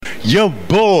your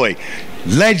boy,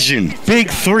 legend, Big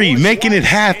Three, making it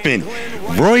happen,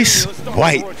 Royce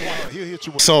White.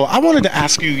 So I wanted to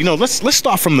ask you, let's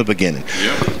start from the beginning.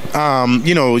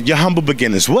 Your humble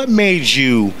beginnings. What made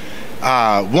you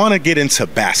want to get into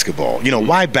basketball?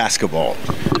 Why basketball?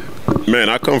 Man,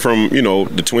 I come from,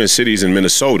 the Twin Cities in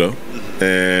Minnesota,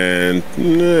 and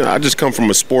I just come from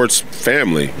a sports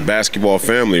family, basketball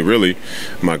family, really.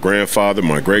 My grandfather,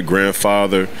 my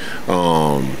great-grandfather,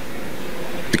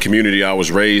 the community I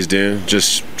was raised in,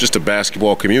 just a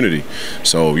basketball community.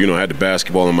 So, I had the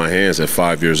basketball in my hands at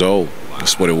 5 years old.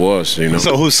 That's what it was,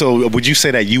 So would you say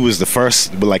that you was the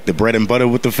first, like the bread and butter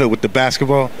with the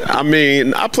basketball? I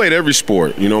mean, I played every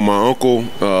sport. My uncle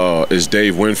is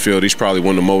Dave Winfield. He's probably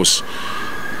one of the most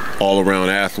all-around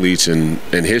athletes in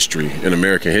history, in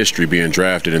American history, being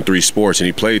drafted in 3 sports, and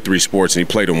he played 3 sports, and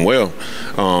he played them well.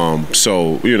 I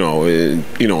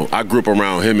grew up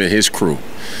around him and his crew.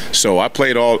 So I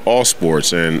played all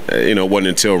sports, and it wasn't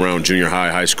until around junior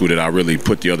high school that I really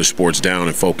put the other sports down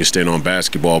and focused in on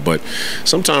basketball. But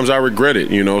sometimes I regret it.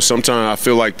 Sometimes I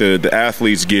feel like the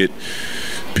athletes get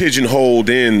pigeonholed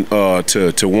in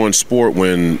to one sport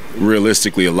when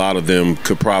realistically a lot of them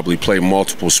could probably play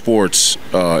multiple sports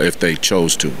if they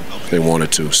chose to, if they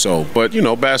wanted to. So, but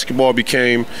basketball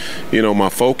became my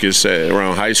focus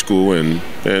around high school, and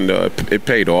it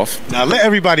paid off. Now let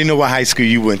everybody know what high school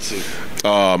you went to.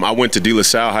 I went to De La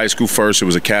Salle High School first. It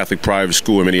was a Catholic private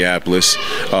school in Minneapolis.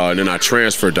 And then I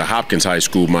transferred to Hopkins High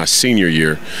School my senior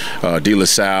year. De La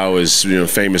Salle is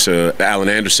famous. Allen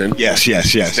Anderson. Yes.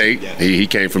 State. Yes. He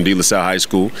came from De La Salle High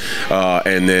School.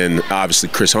 And then obviously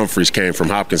Chris Humphreys came from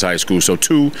Hopkins High School. So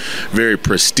 2 very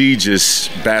prestigious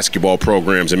basketball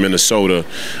programs in Minnesota.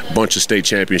 A bunch of state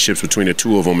championships between the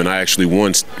 2 of them. And I actually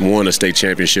won a state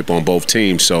championship on both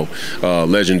teams. So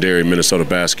legendary Minnesota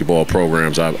basketball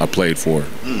programs I played for.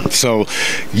 So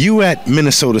you at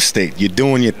Minnesota State, you're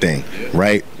doing your thing,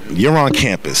 right? You're on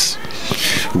campus.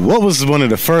 What was one of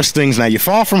the first things? Now you're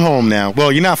far from home now.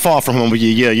 Well, you're not far from home, but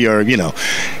you're independent.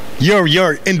 You're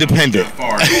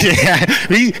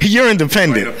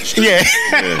independent. Right yeah.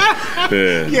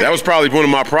 That was probably one of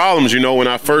my problems. When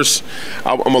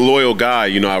I'm a loyal guy.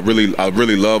 I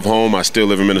really love home. I still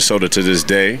live in Minnesota to this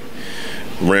day.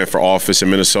 Ran for office in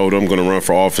Minnesota. I'm going to run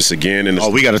for office again.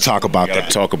 We got to talk about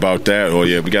that. Talk about that. Oh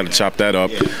yeah, we got to chop that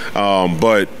up.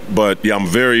 Yeah. But yeah, I'm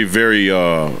very, very,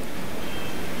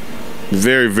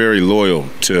 very, very loyal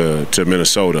to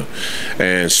Minnesota.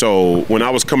 And so when I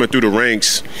was coming through the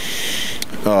ranks,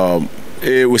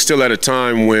 it was still at a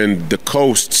time when the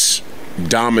coasts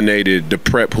dominated the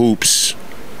prep hoops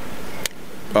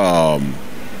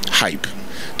hype.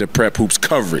 The prep hoops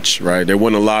coverage, right? There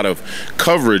wasn't a lot of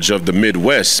coverage of the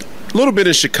Midwest. A little bit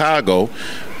in Chicago.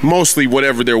 Mostly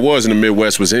whatever there was in the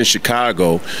Midwest was in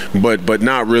Chicago, but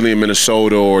not really in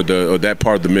Minnesota or that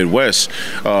part of the Midwest.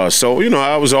 So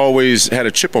I was always had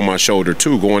a chip on my shoulder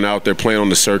too, going out there playing on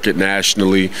the circuit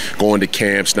nationally, going to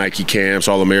camps, Nike camps,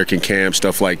 All-American camps,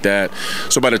 stuff like that.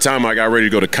 So by the time I got ready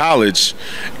to go to college,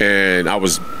 and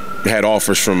had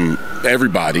offers from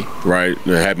everybody, right?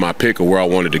 And I had my pick of where I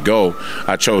wanted to go.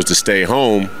 I chose to stay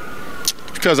home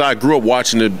because I grew up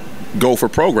watching the Gopher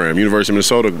program, University of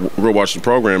Minnesota, grew up watching the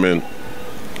program, and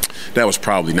that was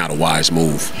probably not a wise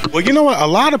move. Well, you know what? A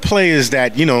lot of players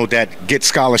that get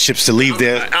scholarships to leave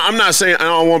there. I'm not saying.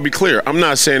 I want to be clear. I'm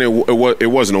not saying it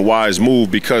wasn't a wise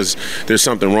move because there's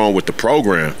something wrong with the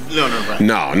program. No, right.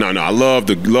 No. I love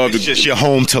the. It's just your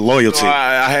home to loyalty.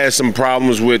 I had some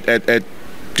problems with at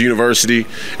the university,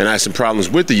 and I had some problems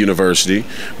with the university,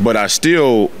 but I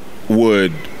still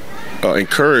would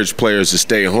encourage players to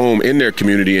stay home in their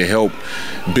community and help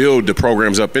build the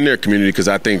programs up in their community, because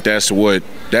I think that's when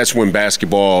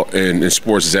basketball and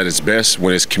sports is at its best,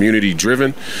 when it's community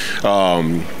driven.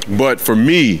 But for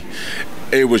me,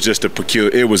 it was just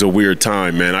it was a weird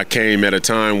time, man. I came at a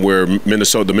time where the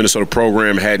Minnesota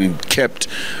program hadn't kept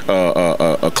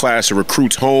a class of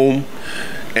recruits home,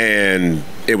 and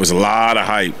it was a lot of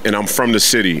hype, and I'm from the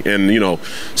city. And,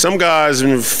 some guys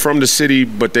are from the city,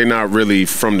 but they're not really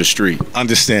from the street.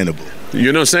 Understandable.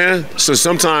 You know what I'm saying? So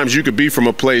sometimes you could be from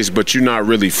a place, but you're not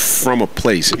really from a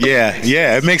place. Yeah,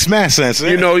 it makes mad sense.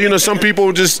 Some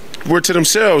people just were to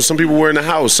themselves. Some people were in the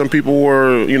house. Some people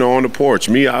were, on the porch.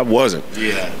 Me, I wasn't.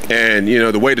 Yeah. And,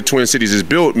 the way the Twin Cities is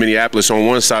built, Minneapolis on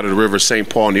one side of the river, St.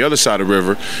 Paul on the other side of the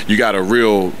river, you got a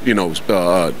real,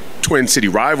 Twin City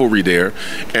rivalry there,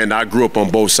 and I grew up on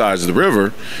both sides of the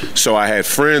river, so I had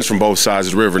friends from both sides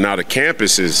of the river. Now the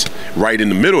campus is right in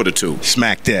the middle of the two.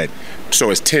 Smack dead. So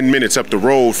it's 10 minutes up the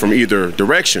road from either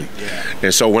direction. Yeah.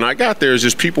 And so when I got there, it's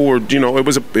just people were, you know, it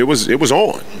was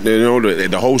on. You know,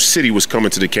 the whole city was coming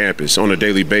to the campus on a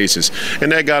daily basis.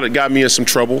 And that got me in some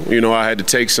trouble. You know, I had to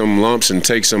take some lumps and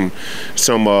take some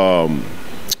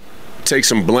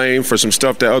blame for some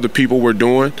stuff that other people were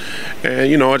doing.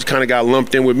 And, you know, it kind of got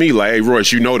lumped in with me like, hey,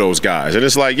 Royce, you know those guys. And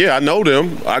it's like, yeah, I know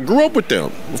them. I grew up with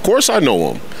them. Of course I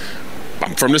know them.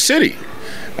 I'm from the city.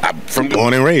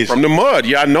 Born and raised. From the mud.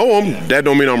 Yeah, I know them. That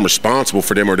don't mean I'm responsible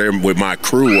for them or they're with my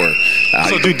crew.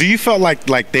 So do you feel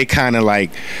like they kind of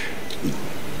like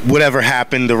whatever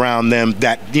happened around them,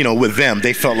 that, you know, with them,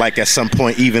 they felt like at some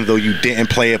point, even though you didn't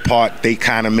play a part, they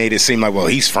kind of made it seem like, well,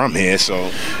 he's from here,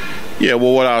 so... Yeah,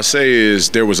 well, what I'll say is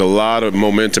there was a lot of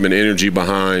momentum and energy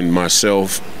behind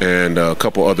myself and a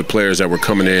couple other players that were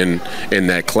coming in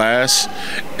that class,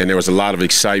 and there was a lot of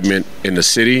excitement in the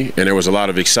city, and there was a lot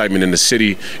of excitement in the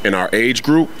city in our age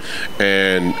group,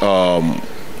 and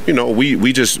you know, we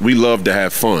loved to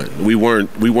have fun. We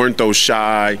weren't those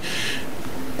shy,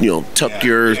 you know, tuck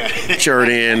your shirt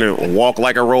in and walk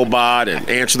like a robot and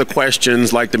answer the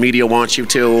questions like the media wants you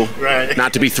to. Right.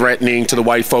 Not to be threatening to the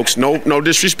white folks. No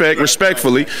disrespect,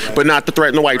 respectfully, but not to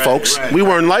threaten the white folks. We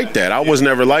weren't like that. I was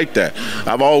never like that.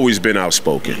 I've always been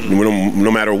outspoken, no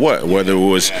matter what, whether it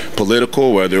was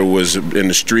political, whether it was in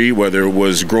the street, whether it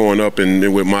was growing up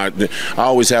and with I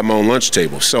always had my own lunch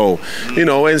table. So, you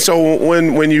know, and so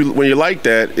when you like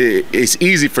that, it's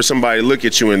easy for somebody to look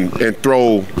at you and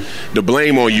throw the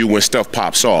blame on you when stuff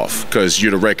pops off because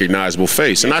you're the recognizable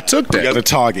face. And I took that. You're the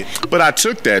target. But I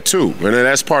took that too. And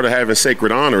that's part of having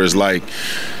sacred honor is like,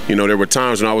 you know, there were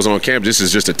times when I was on campus, this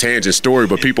is just a tangent story,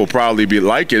 but people probably be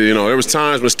like it. You know, there was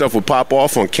times when stuff would pop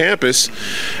off on campus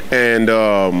and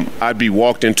I'd be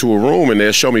walked into a room and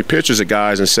they'd show me pictures of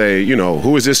guys and say, you know,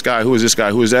 who is this guy? Who is this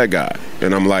guy? Who is that guy?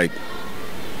 And I'm like,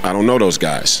 I don't know those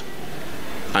guys.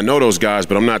 I know those guys,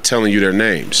 but I'm not telling you their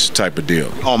names type of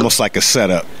deal. Almost like a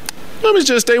setup. It was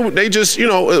just they just, you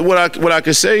know, what I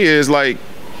could say is like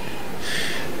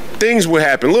things would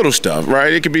happen, little stuff,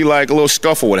 right? It could be like a little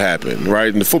scuffle would happen,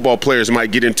 right? And the football players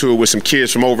might get into it with some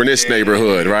kids from over in this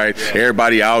neighborhood, right?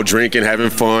 Everybody out drinking, having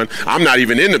fun. I'm not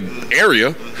even in the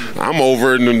area. I'm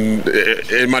over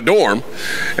in my dorm,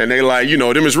 and they like, you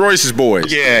know, them is Royce's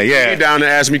boys. Yeah. They down to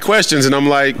ask me questions, and I'm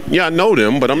like, yeah, I know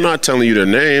them, but I'm not telling you their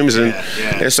names, and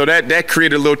so that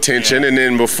created a little tension, and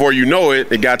then before you know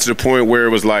it, it got to the point where it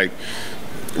was like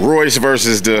Royce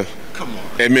versus the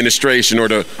administration or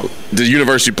the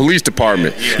University Police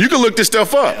Department. You can look this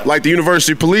stuff up. Like the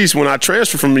University Police, when I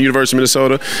transferred from the University of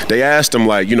Minnesota, they asked him,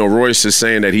 like, you know, Royce is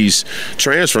saying that he's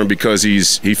transferring because he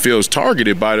feels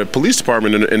targeted by the police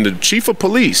department, and the chief of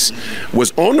police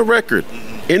was on the record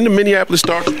in the Minneapolis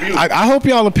Star-Tribune. I hope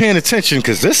y'all are paying attention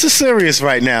because this is serious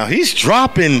right now. He's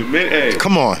dropping.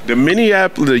 Come on.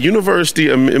 The University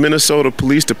of Minnesota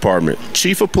Police Department,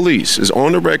 chief of police, is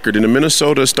on the record in the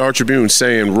Minnesota Star-Tribune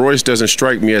saying Royce doesn't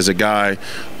strike me as a guy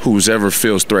who's ever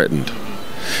feels threatened.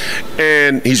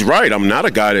 And he's right. I'm not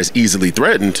a guy that's easily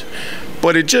threatened.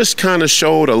 But it just kind of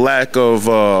showed a lack of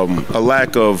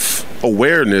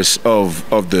awareness of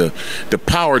the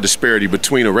power disparity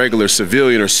between a regular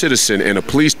civilian or citizen and a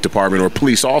police department or a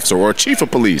police officer or a chief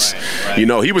of police. Right. You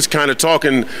know, he was kind of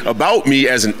talking about me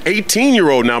as an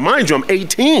 18-year-old. Now, mind you, I'm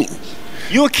 18.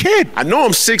 You're a kid. I know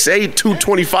I'm 6'8",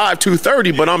 225,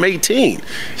 230, but I'm 18.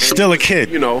 Still a kid.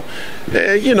 You know,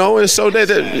 and so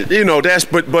that's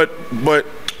but.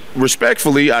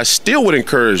 Respectfully, I still would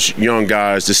encourage young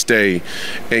guys to stay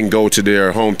and go to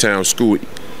their hometown school,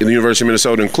 in the University of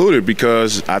Minnesota included,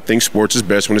 because I think sports is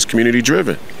best when it's community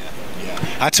driven.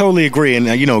 I totally agree. And,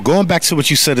 you know, going back to what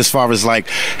you said as far as, like,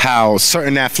 how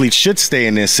certain athletes should stay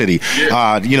in their city.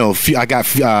 Yeah. You know, I got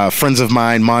friends of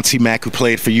mine, Monty Mack, who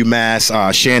played for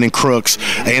UMass, Shannon Crooks,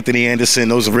 Anthony Anderson.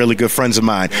 Those are really good friends of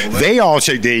mine. They all,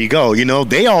 there you go, you know,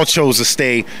 they all chose to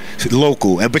stay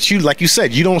local. But you, like you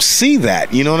said, you don't see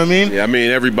that. You know what I mean? Yeah, I mean,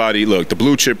 everybody, look, the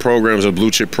blue chip programs are blue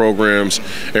chip programs.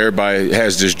 Everybody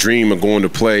has this dream of going to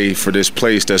play for this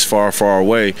place that's far, far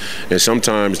away. And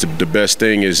sometimes the best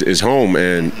thing is home.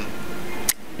 And,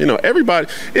 you know, everybody,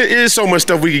 it is so much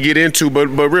stuff we could get into, but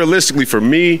realistically for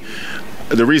me,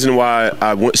 the reason why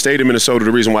I stayed in Minnesota,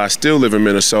 the reason why I still live in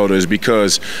Minnesota is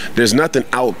because there's nothing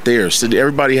out there. So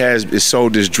everybody is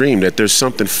sold this dream that there's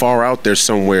something far out there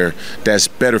somewhere that's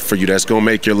better for you, that's going to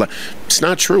make your life. It's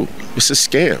not true. It's a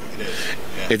scam.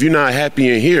 if you're not happy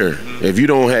in here, if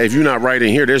you're not right in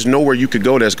here, there's nowhere you could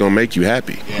go that's gonna make you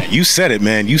happy. Yeah, you said it,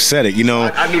 man. You said it. You know,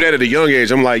 I knew that at a young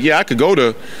age. I'm like, yeah, I could go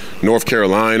to North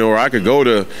Carolina, or I could go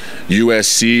to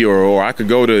USC, or I could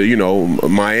go to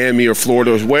Miami or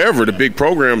Florida, or wherever the big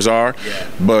programs are. Yeah.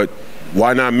 But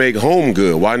why not make home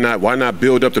good? Why not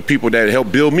build up the people that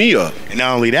help build me up? And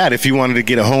not only that, if you wanted to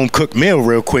get a home cooked meal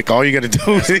real quick, all you got to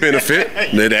do is benefit.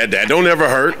 that don't ever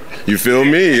hurt. You feel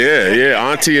me?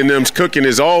 Yeah. Auntie and them's cooking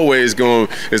is always going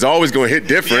to hit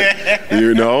different.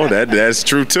 Yeah. That's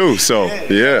true too. So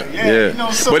yeah.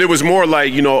 But it was more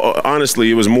like, honestly,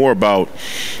 it was more about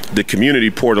the community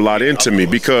poured a lot into me,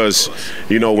 because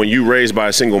when you raised by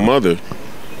a single mother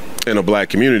in a black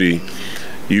community,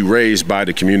 you raised by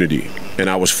the community. And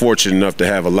I was fortunate enough to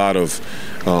have a lot of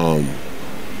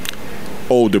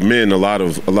older men, a lot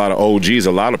of OGs,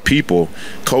 a lot of people,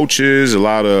 coaches, a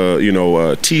lot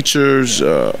of teachers,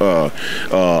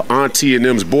 auntie and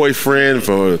them's boyfriend,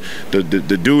 for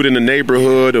the dude in the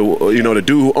neighborhood, the dude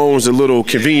who owns a little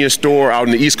convenience store out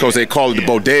in the East Coast. They call it the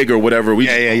bodega or whatever. A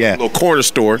little corner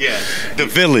store. Yeah. The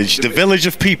village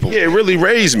of people. Yeah, it really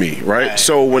raised me, right?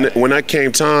 So when I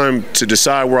came time to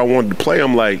decide where I wanted to play,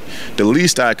 I'm like, the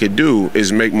least I could do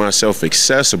is make myself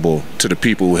accessible to the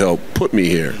people who helped put me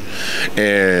here.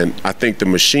 And I think the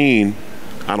machine,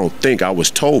 I don't think I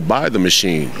was told by the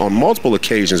machine on multiple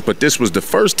occasions, but this was the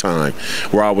first time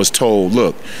where I was told,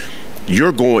 look, you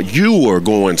are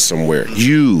going somewhere.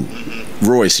 You,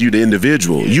 Royce, you the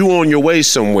individual, you on your way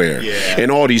somewhere,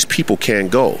 and all these people can't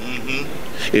go.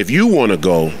 If you want to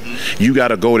go, you got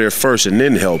to go there first and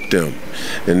then help them.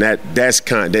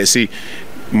 And see,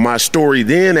 my story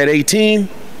then at 18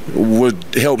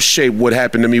 would help shape what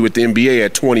happened to me with the NBA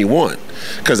at 21,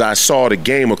 because I saw the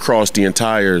game across the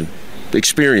entire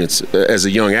experience as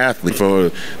a young athlete.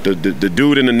 For the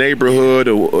dude in the neighborhood,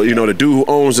 or the dude who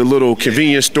owns a little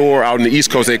convenience store out in the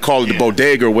East Coast, they call it the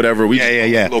bodega or whatever. A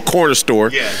little corner store.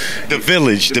 Yeah. The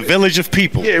village of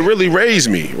people. Yeah, it really raised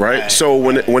me, right? So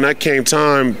when I came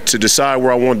time to decide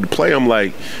where I wanted to play, I'm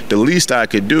like, the least I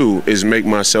could do is make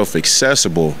myself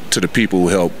accessible to the people who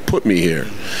helped put me here.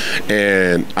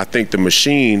 And I think the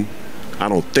machine, I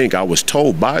don't think I was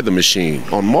told by the machine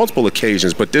on multiple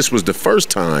occasions, but this was the first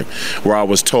time where I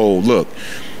was told, look,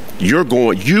 you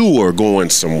are going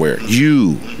somewhere.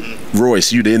 You,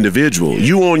 Royce, you the individual,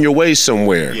 you on your way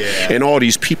somewhere, and all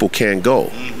these people can't go.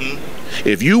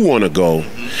 If you want to go,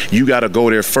 you got to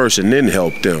go there first and then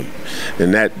help them.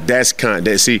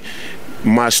 And see,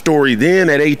 my story then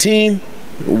at 18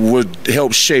 would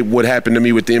help shape what happened to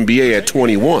me with the NBA at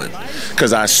 21,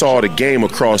 because I saw the game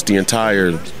across the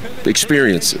entire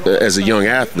experience as a young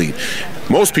athlete.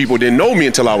 Most people didn't know me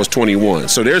until I was 21,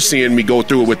 so they're seeing me go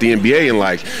through it with the NBA and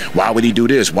like, why would he do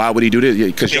this? Why would he do this?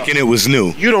 Because thinking it was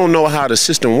new. You don't know how the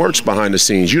system works behind the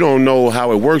scenes. You don't know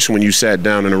how it works when you sat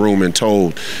down in a room and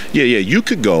told, you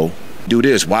could go do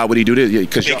this. Why would he do this?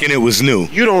 Because thinking it was new.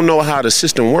 You don't know how the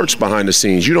system works behind the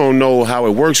scenes. You don't know how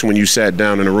it works when you sat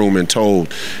down in a room and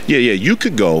told, you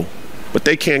could go, but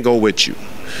they can't go with you.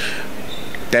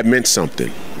 That meant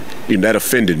something. That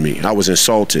offended me. I was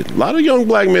insulted. A lot of young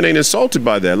black men ain't insulted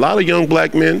by that. A lot of young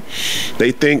black men,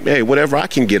 they think, hey, whatever I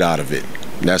can get out of it.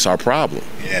 That's our problem.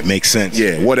 Yeah, it makes sense.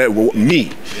 Yeah, whatever.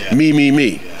 Me.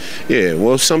 Yeah,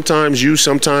 well, sometimes you,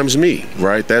 sometimes me,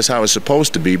 right? That's how it's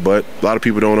supposed to be, but a lot of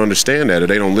people don't understand that, or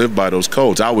they don't live by those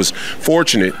codes. I was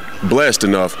fortunate, blessed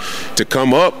enough to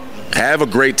come up, have a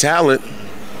great talent,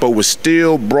 but was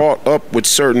still brought up with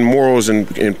certain morals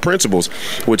and principles,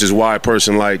 which is why a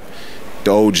person like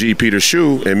the OG Peter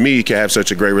Shue and me can have such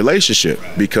a great relationship,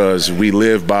 because we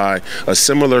live by a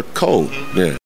similar code. Yeah.